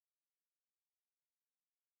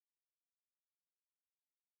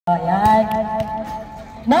Ayan.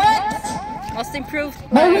 Next! Most improved.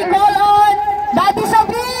 May we call on Daddy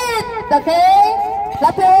Sabit! Okay?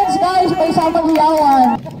 Clap your hands guys, may samang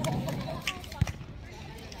hiyawan.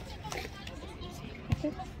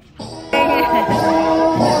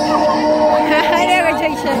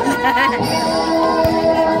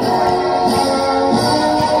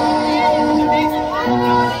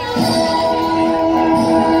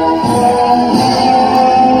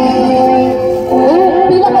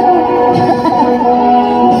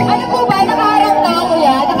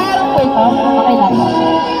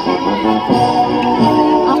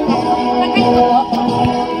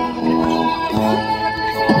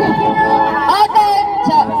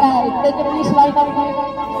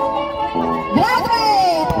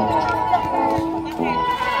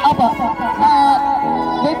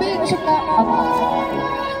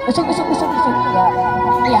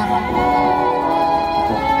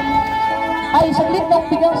 Ay, saglit ng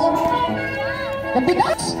bigas. Ng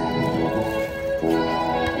bigas?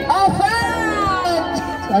 Oh, fine!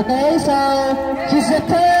 Okay, so she's the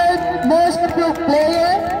third most improved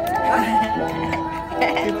player.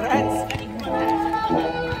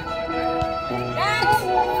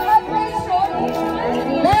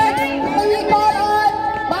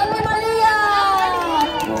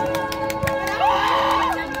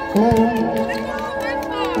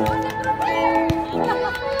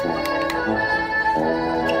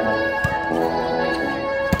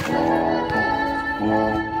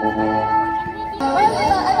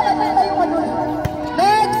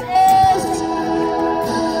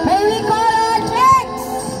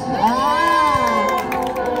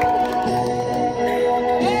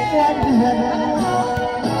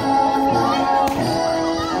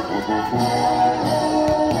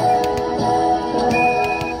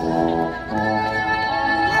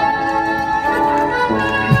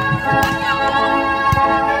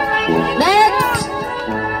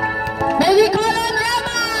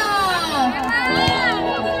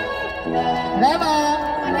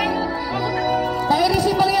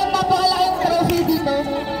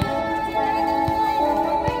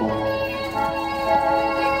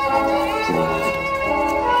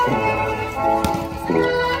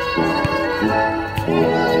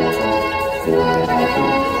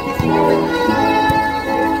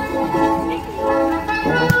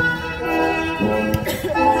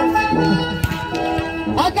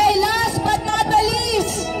 Okay, last but not the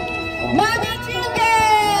least, Mami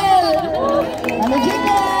Jingle! Mami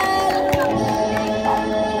Jingle!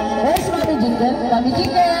 Where's Mami Jingle? Mami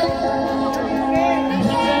Jingle!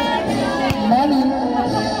 Mami!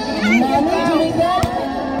 Mami Jingle!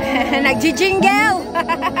 Nag-jingle!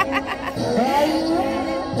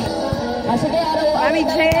 Sige, araw-araw. Mami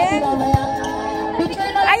Jingle!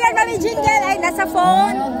 Ayan, Mami Jingle! Ay, nasa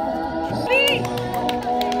phone!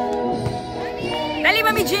 Dali,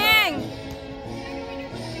 Mami Jing!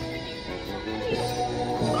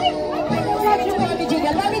 Mami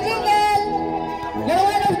Jingle! Mami Jingle! You're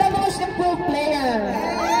one of the most improved player.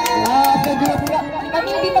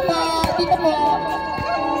 Mami, dito po. Dito po.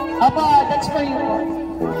 Opo, that's for you.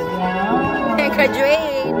 Yeah.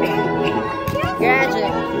 Graduate.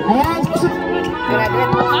 Graduate. Ayan.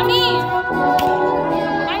 Graduate. Mami!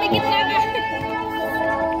 Mami, gitna ka.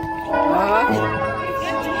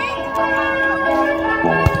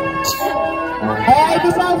 Ay, ito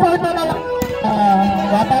sa photo na lang.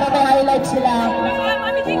 Para may highlight sila.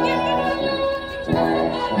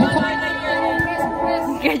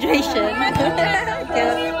 Graduation.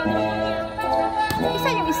 Isa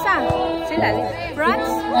yung isa. Sila.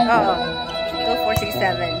 France? Oo.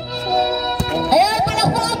 2467. Ayan,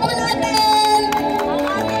 palakpakan po natin!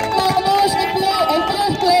 Mga most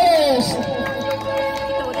improved players!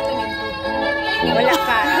 Wala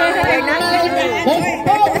ka. They're not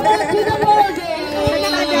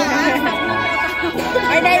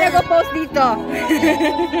Ay, dahil nag-post dito.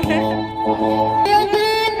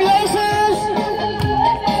 Green versus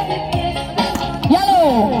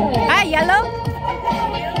yellow. Ah, yellow?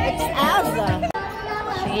 It's Elsa.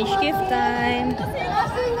 Change gift time.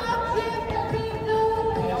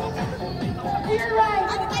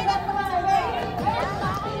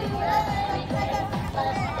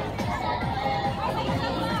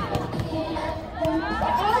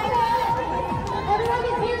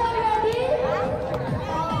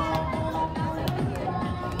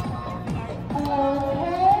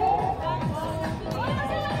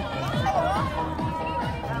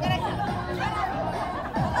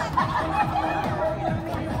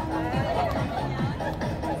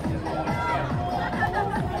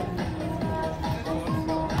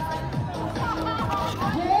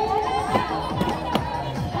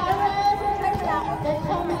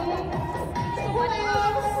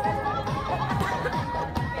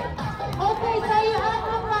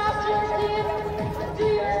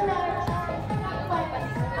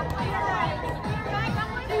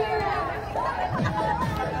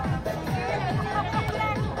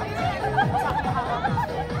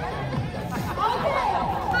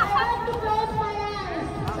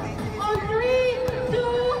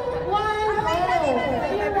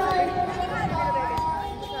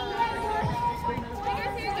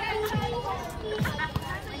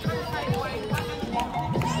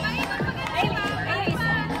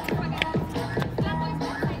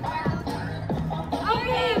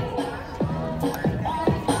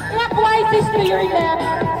 to your left.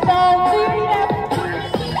 So to your left.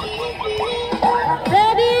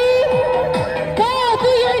 Ready? Go to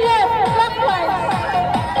your left. Clockwise.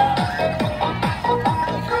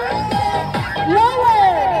 Lower.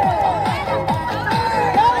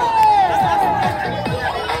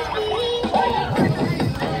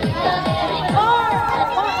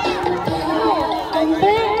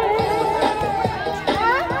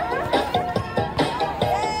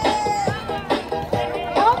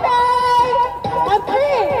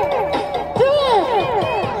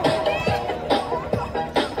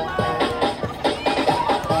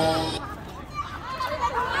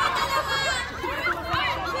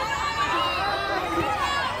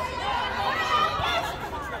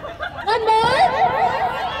 One more.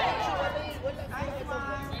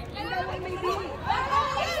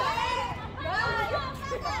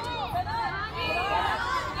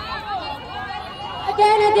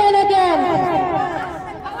 Again.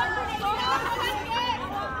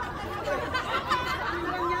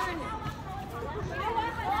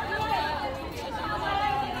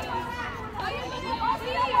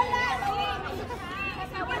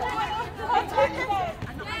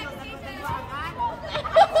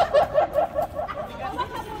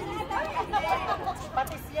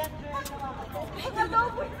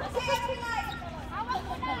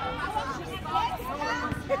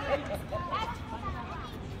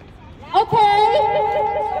 Okay.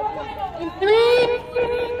 In 3,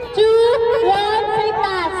 2, 1, free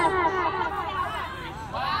pass.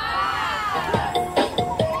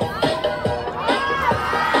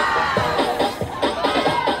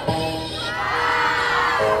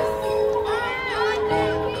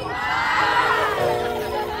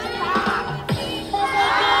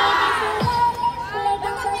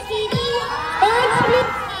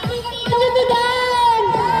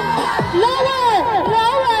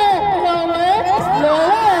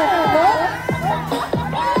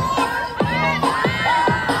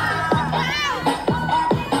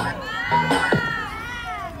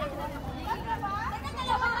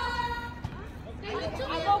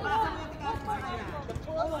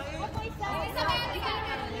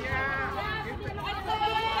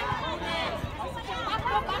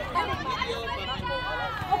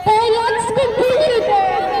 Okay, let's continue.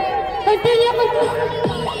 Continue.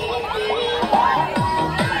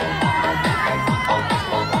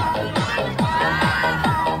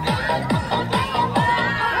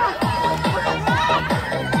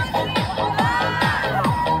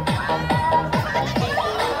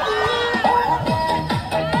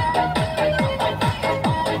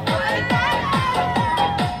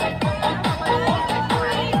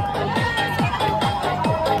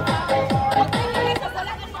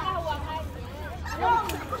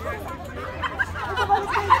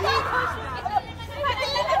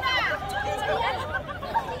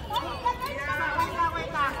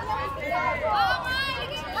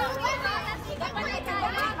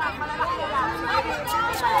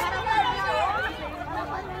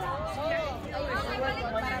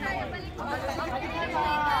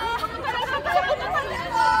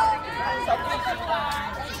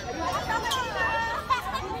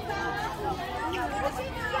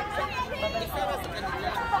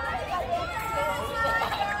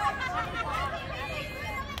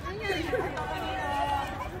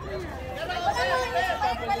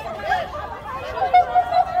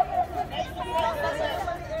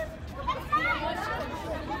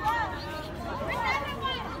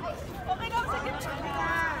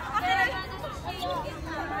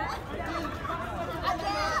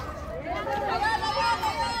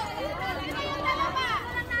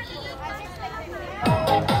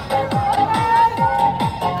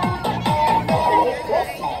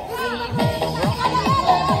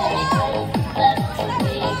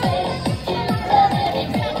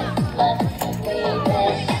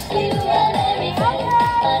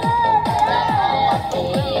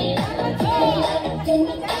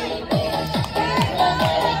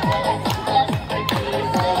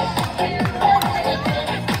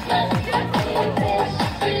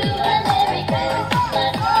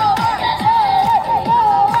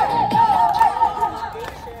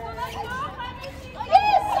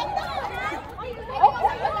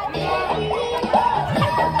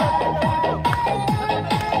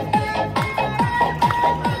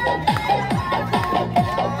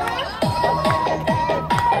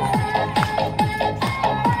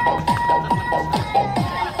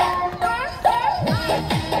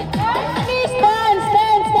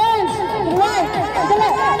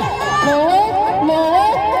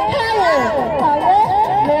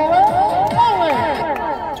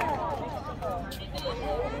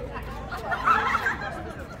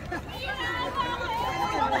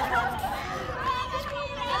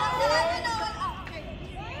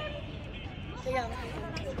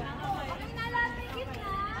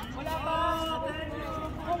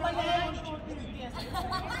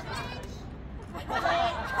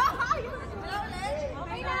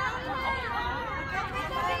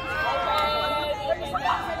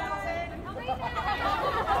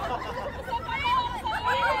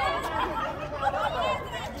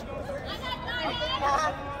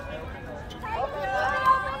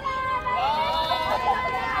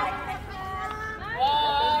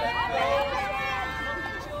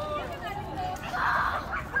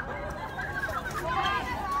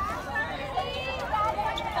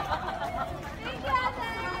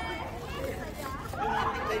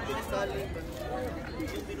 Yan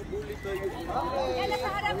na sa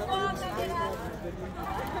harap ko.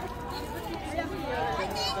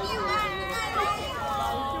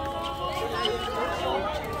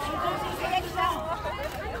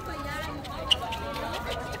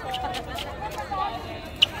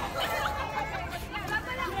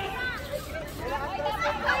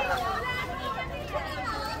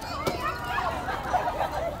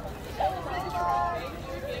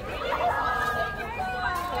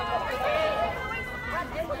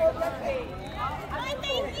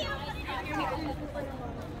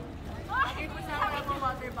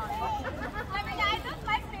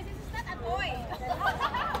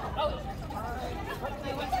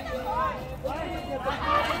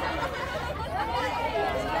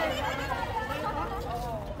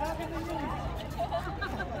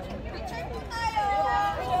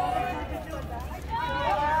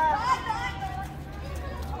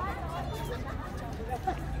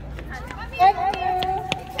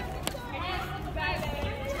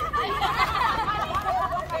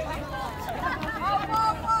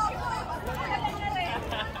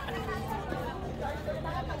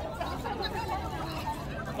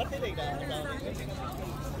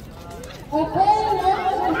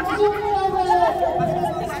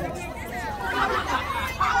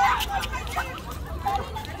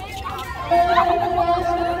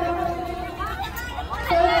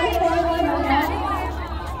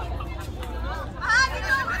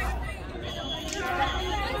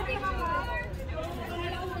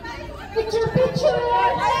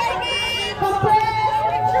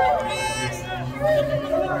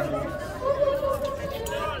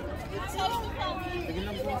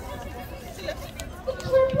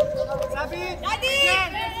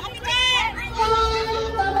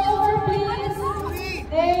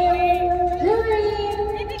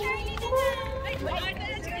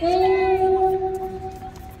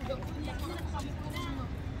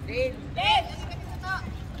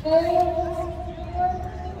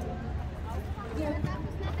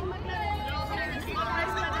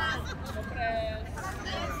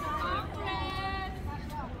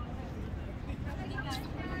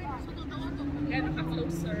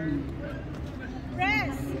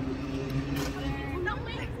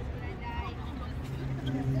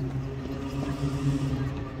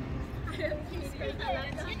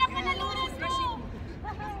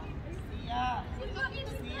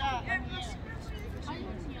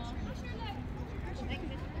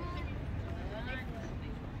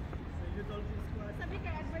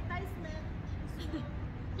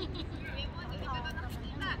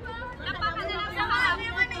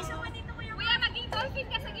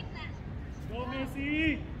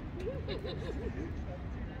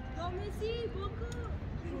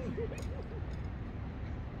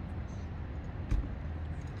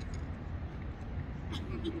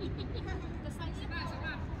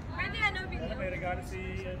 May regalo si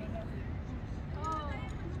ano na.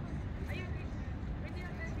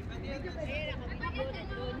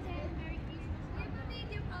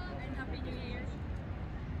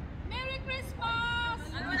 Merry Christmas!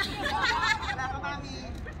 Wala ka, Mami.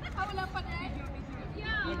 Wala pa din.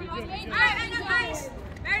 Ay, ano guys?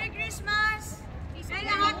 Merry Christmas! And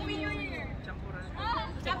a Happy New Year! Champuran.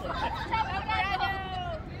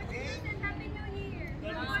 Happy New Year!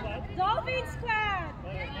 Dolphin Squad!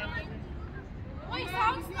 Uy,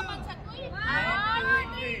 sounds naman sa tuwi.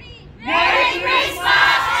 Merry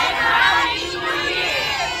Christmas and Happy New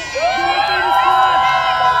Year!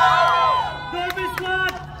 Dolphin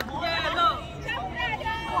Squad!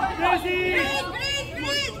 Jersey!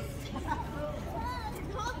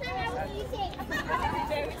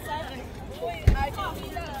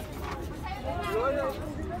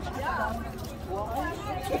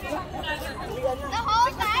 The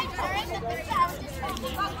whole time, during the picture,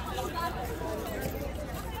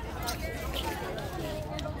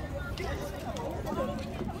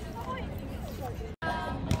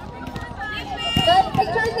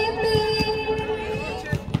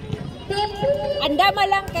 Andama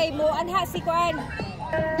lang kay mo anha si Kuan.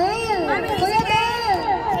 Dale! Kuya Dale!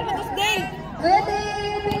 Salvatos Dale. Kuya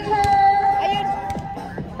Dale, picture! Ayun.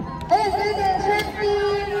 Ayun, Kuya Dale,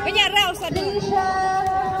 Shirley! Kanya raw sa do. Alicia,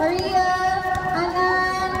 Maria,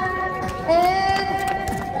 Anan, and...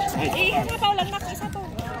 Ano pa ulang nak isa to.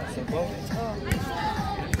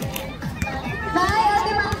 Bye,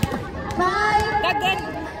 Ate Ma! Bye! Dagan.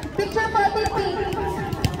 Picture po, Tipi!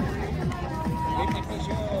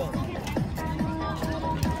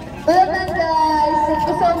 Well done, guys. Thank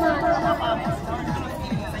you so much.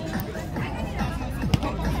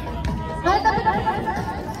 Ay, tapi.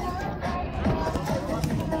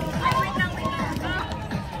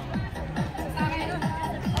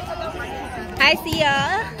 Hi,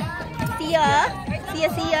 Sia. Sia. Sia,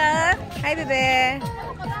 Sia. Hi, bebe.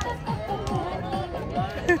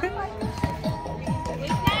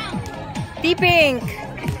 T-Pink.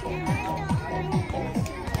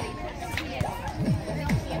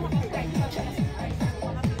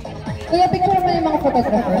 Kuya, picture mo yung mga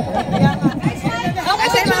photographer.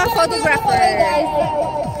 Kasi yung mga photographer.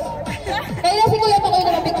 Kaya si Kuya pa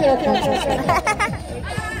kayo na picture ko.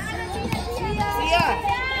 Sia!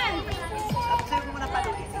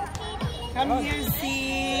 Come here,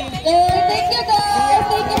 see! Thank you guys!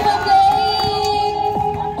 Thank you for playing!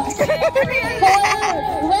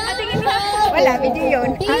 Wala, video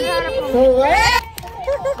yun.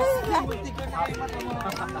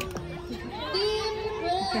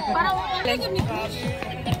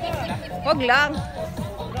 Huwag lang.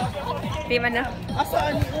 Di man na.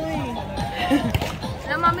 Asaan ni Uy?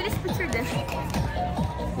 Alam, mami, let's picture this.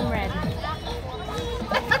 I'm ready.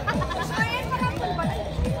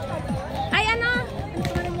 Ay, ano?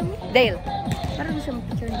 Dale. Parang gusto mo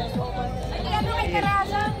picture this.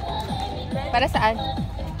 Para saan?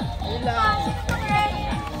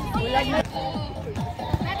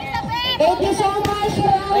 Thank you so much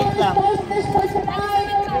for Wait lang.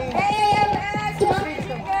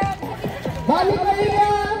 Mami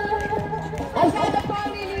Maria! Asada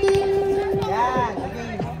family! Yan,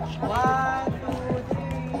 sige. 1, 2,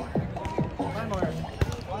 3. One more.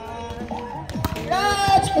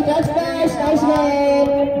 Congrats guys! Nice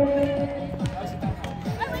game!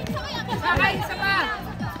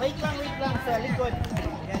 Wait lang, sa likod.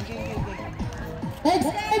 Yan, game. Next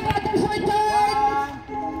game, Brothers Return!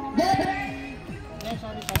 Yan,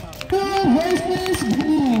 sorry, tama. Blue versus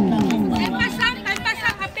green!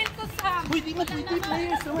 Uy, di mo 3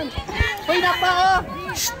 players naman. Uy, napao!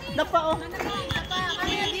 Napao!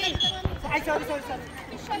 Ay, sorry.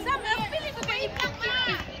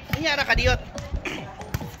 Anyara ka, Diyot?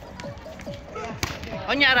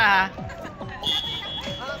 Anyara, ha?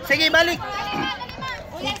 Sige, balik!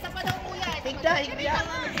 Higda.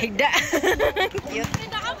 Higda. Cute.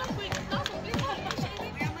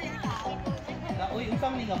 Uy,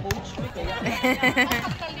 usang ni coach. Uy, kaya.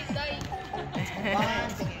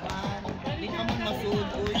 Sige, 1. Di ka mo masud.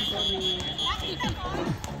 Uy, sorry.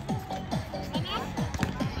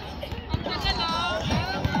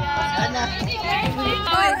 Ana.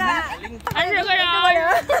 Ano ko na?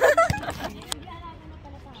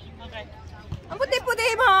 Ang puti-puti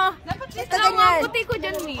mo. Ito ganyan. Ang puti ko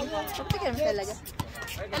dyan, Mi. Puti ka naman talaga.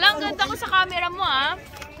 Alam, ganda ko sa camera mo, ah.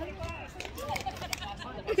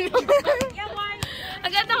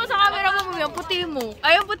 Ang ganda ko sa camera mo, yung puti mo.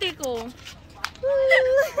 Ay, yung puti ko.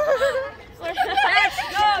 Let's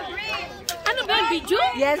go, green! Ano ba yung video?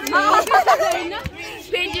 Yes, Mi.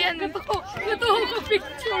 Video yan. Totoo ko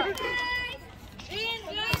picture.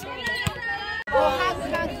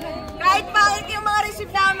 Kahit pangit yung mga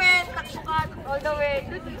receive namin, taksukan all the way.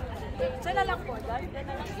 Saan na lang po?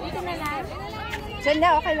 Dito na lang? Diyan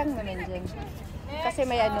na, okay lang naman dyan. Kasi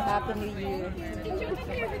may ano, Happy New Year.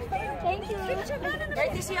 Thank you.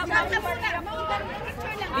 Courtesy of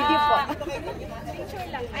Video po.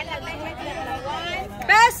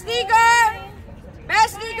 Best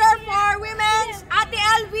leader for women's, Ate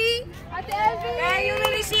LV. You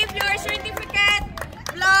will receive your certificate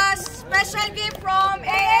plus special gift from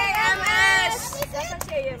AAMS.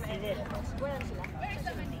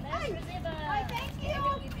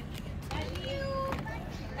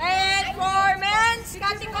 And for men's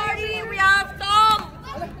category, we have Tom.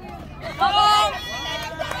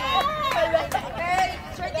 Okay,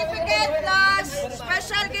 certificate plus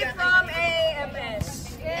special gift from AAMS.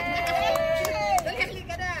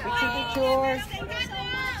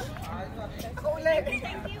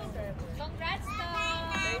 Picture. Congrats,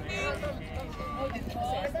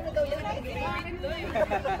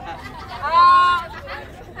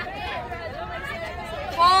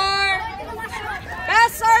 for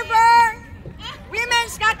best server,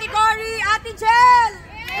 women's category, Ate Jel.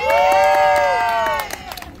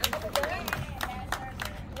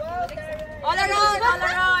 All around.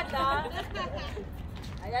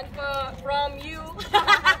 Ayan po, from you.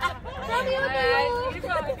 From you to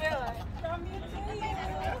you.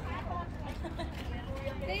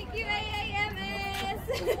 Thank you, AAMS.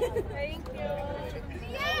 Thank you.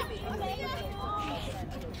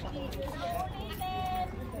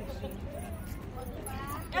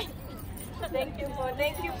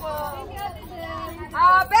 Thank you po.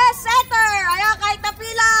 Best setter, ayan kay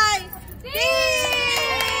Tapilay.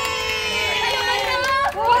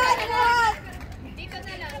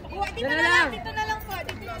 Dito na lang po.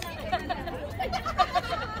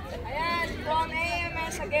 Ayan, from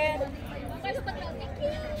AAMS again.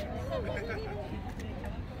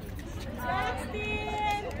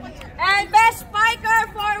 And best spiker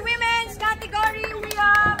for women's category, we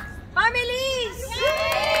have families.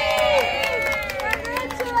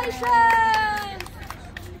 Congratulations.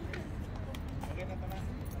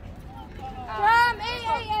 From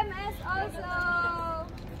AAMS also.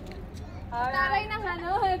 Taray ng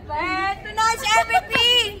hanood. And tonight's MVP.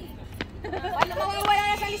 Ano mawawala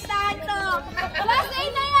na sa listahan to? Class A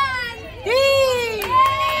na yan! Yay!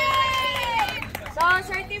 So,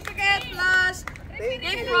 certificate plus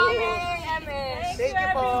gift from AAMS. Thank you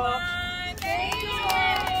po. Thank you.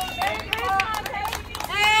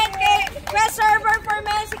 And kay best server for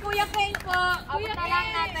men, si Kuya Kane po. Abot na lang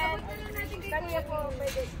natin. Kuya po,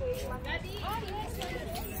 pwede.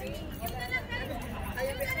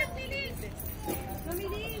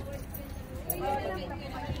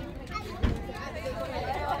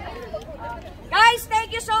 Guys,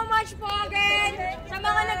 thank you so much po again sa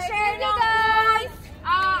mga nag-share ng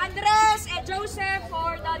Andres and Joseph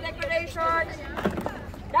for the decoration.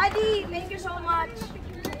 Daddy, thank you so much.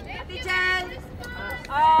 Ate Jen,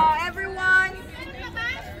 everyone.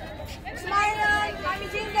 Smile, Mami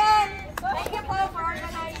Jingle, thank you po for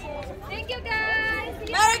organizing. Thank you guys!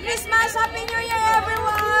 Merry Christmas! Happy New Year,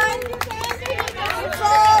 everyone!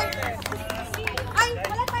 Ay,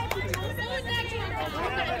 wala tayo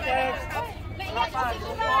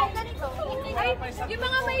Yung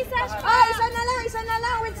mga may sash pa! Ah, isa na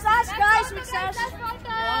lang with sash, guys, with sash. Last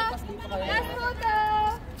photo! Last photo!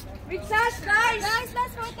 With sash, guys. Guys,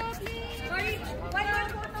 last photo please! Sorry, one more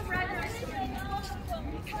photo, brothers.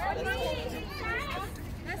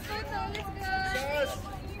 Last photo, let's go!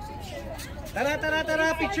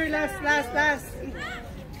 Tara. Picture last.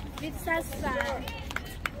 With sash pa!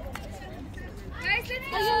 Guys, let's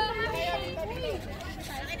go!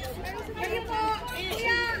 Thank you po.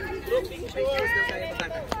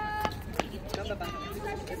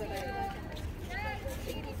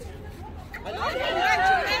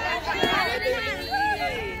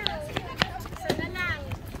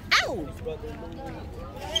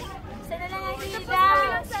 Sana lang ang kita!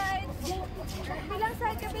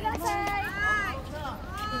 Bilang side!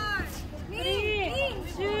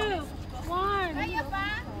 3, 2, 1! Kaya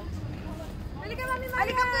pa? Halika, Mami Maria!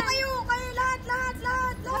 Halika po kayo lahat.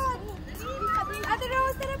 Ate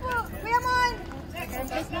Rose, tara po. Kuya Mon.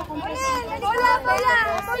 Paula,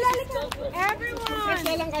 halika. Everyone. Compress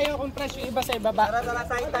na lang kayo, compress yung iba sa ibaba. Tara,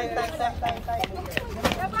 tayo.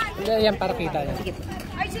 Hindi, yan para kita. Sige.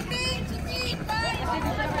 Ay, si Ting.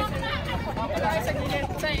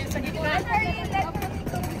 Sa gilid.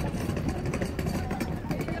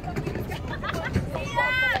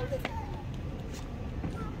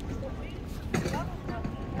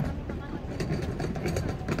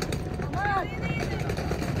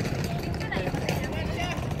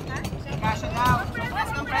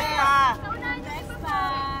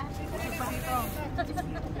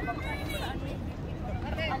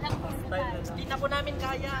 Hindi na po namin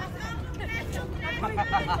kaya.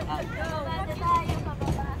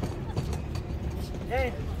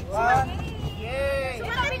 Yay! Yay!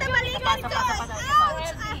 Sumakit na balikan ko.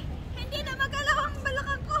 Ouch! Hindi na magalaw ang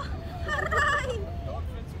balakang ko. Aray!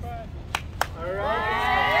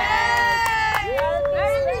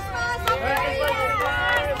 Merry Christmas! Merry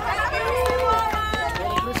Christmas!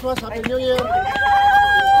 Happy New Year!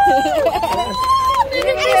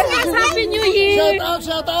 Happy New Year!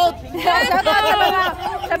 Shout out!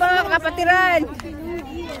 Sa mga kapatiran!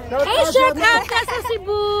 Shout out Sa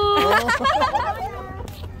Cebu!